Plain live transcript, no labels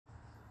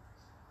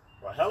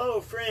Well, hello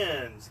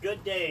friends,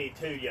 good day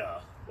to you.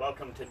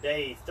 Welcome to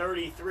day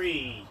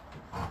 33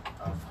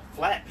 of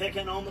flat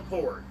picking on the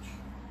porch.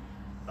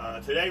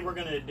 Today we're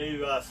going to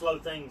do slow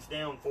things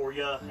down for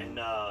you and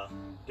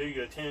do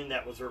you a tune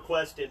that was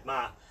requested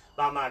by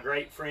my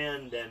great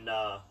friend and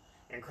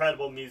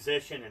incredible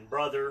musician and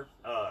brother,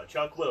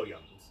 Chuck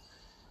Williams.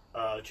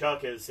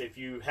 Chuck is, if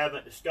you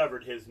haven't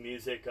discovered his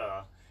music,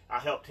 I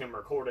helped him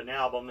record an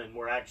album, and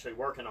we're actually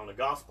working on a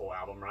gospel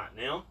album right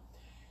now.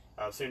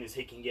 As soon as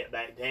he can get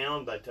back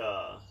down, but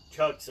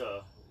Chuck's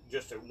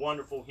just a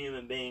wonderful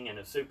human being and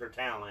a super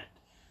talent.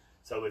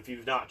 So if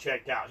you've not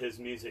checked out his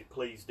music,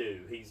 please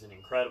do. He's an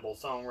incredible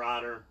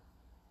songwriter,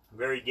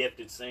 very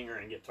gifted singer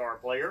and guitar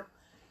player.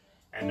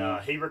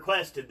 And he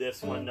requested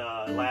this one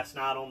last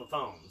night on the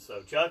phone.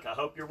 So Chuck, I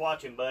hope you're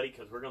watching, buddy,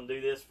 because we're going to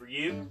do this for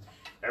you.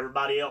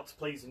 Everybody else,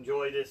 please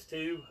enjoy this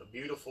too. A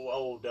beautiful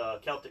old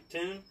Celtic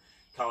tune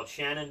called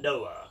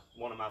Shenandoah,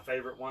 one of my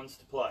favorite ones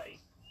to play.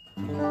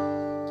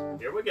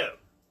 Here we go.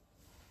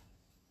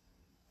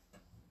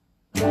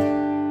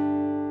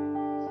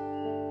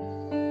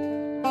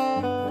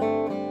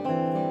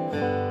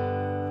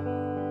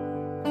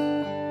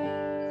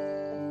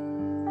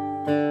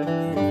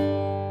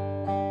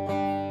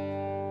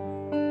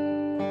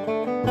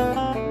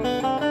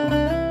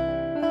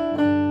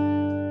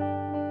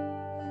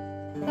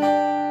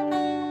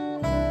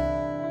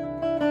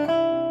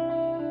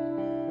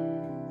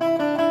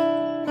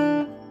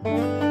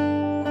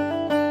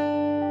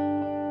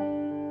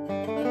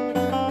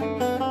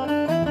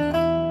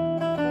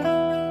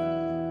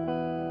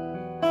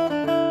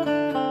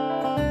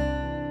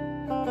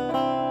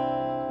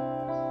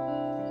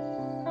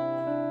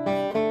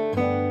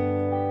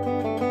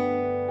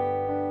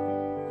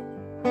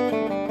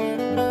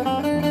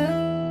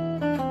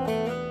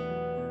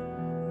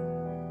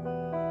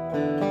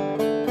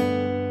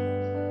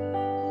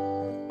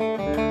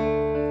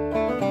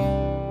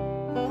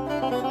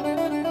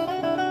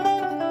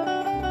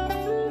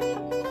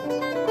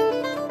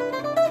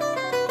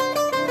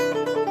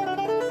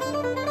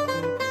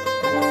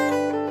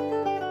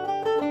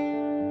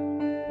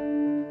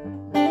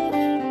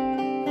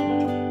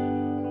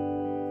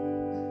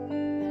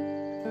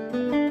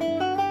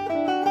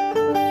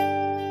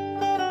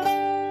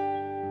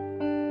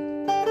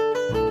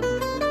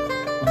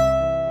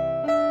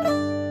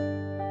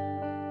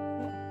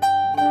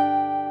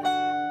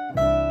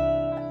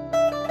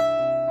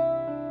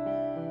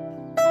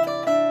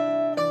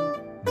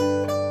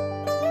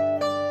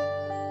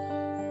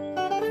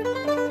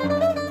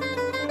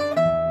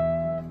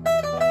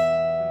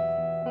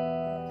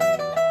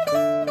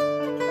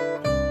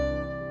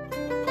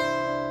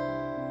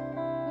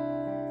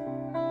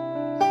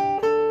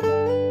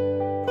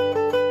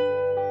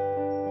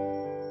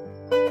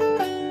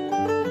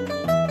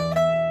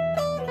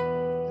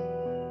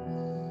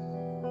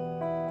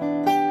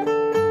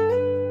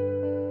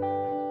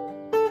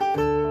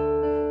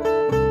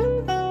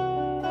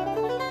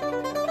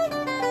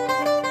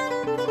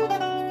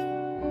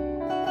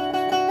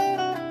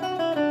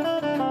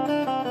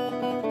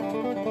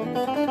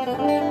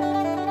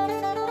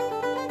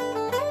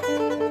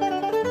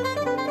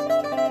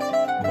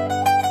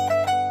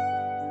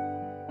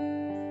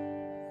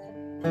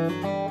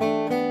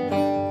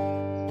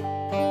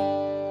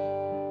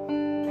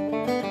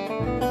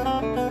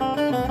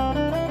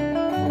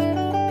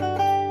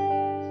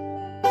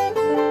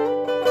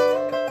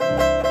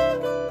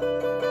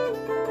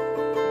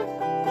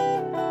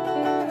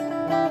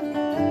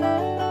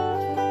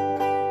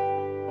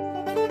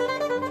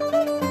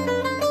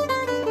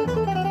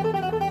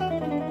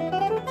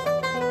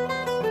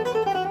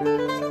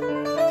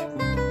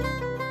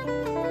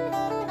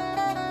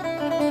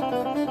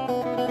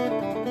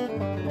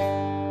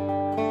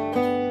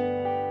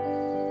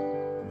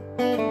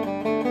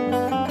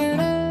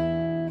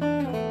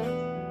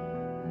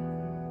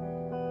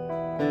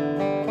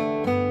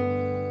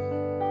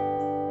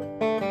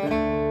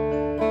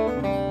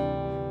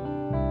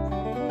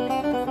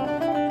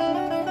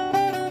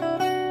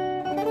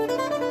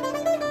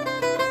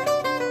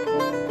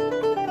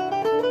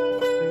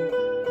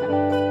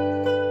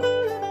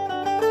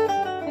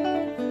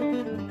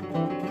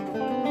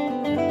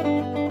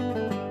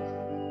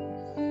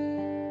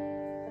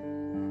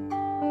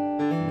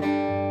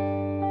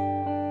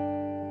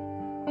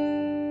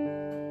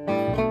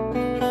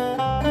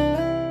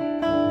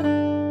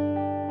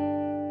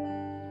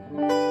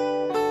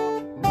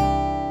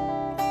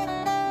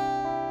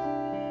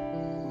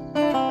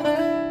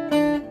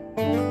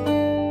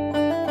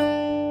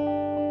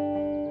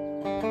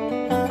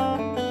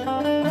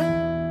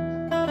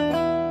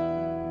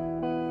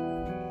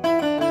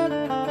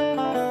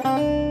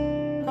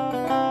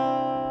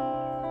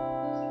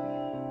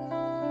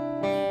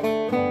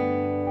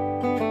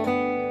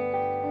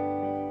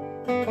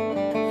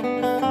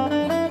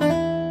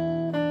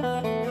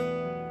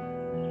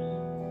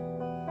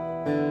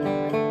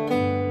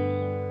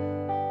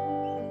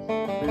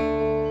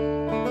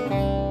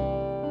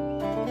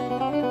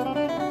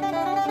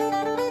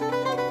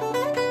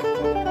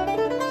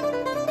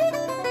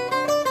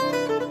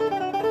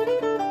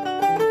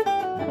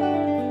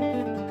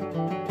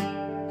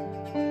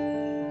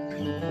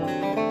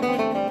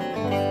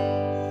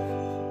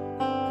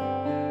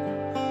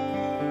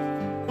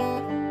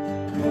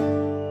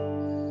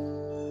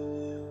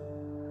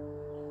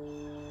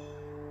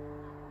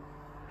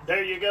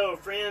 There you go,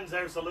 friends.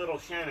 There's a little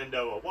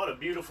Shenandoah. What a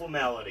beautiful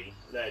melody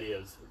that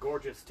is. A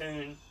gorgeous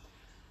tune.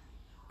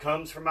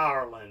 Comes from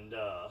Ireland.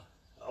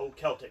 Old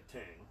Celtic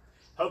tune.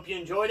 Hope you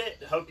enjoyed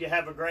it. Hope you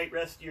have a great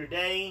rest of your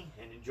day.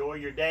 And enjoy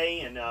your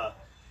day. And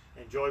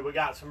enjoy, we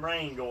got some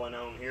rain going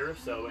on here.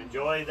 So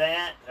enjoy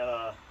that.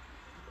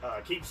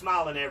 Keep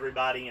smiling,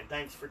 everybody. And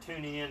thanks for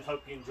tuning in.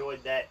 Hope you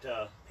enjoyed that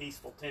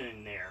peaceful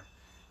tune there.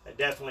 That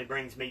definitely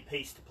brings me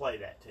peace to play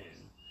that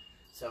tune.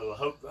 So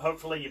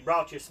hopefully you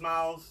brought you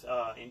smiles.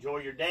 Enjoy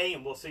your day,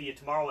 and we'll see you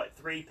tomorrow at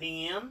 3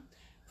 p.m.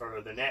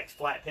 for the next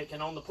Flat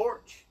Picking on the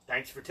Porch.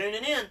 Thanks for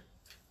tuning in.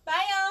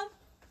 Bye, y'all.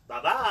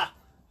 Bye-bye.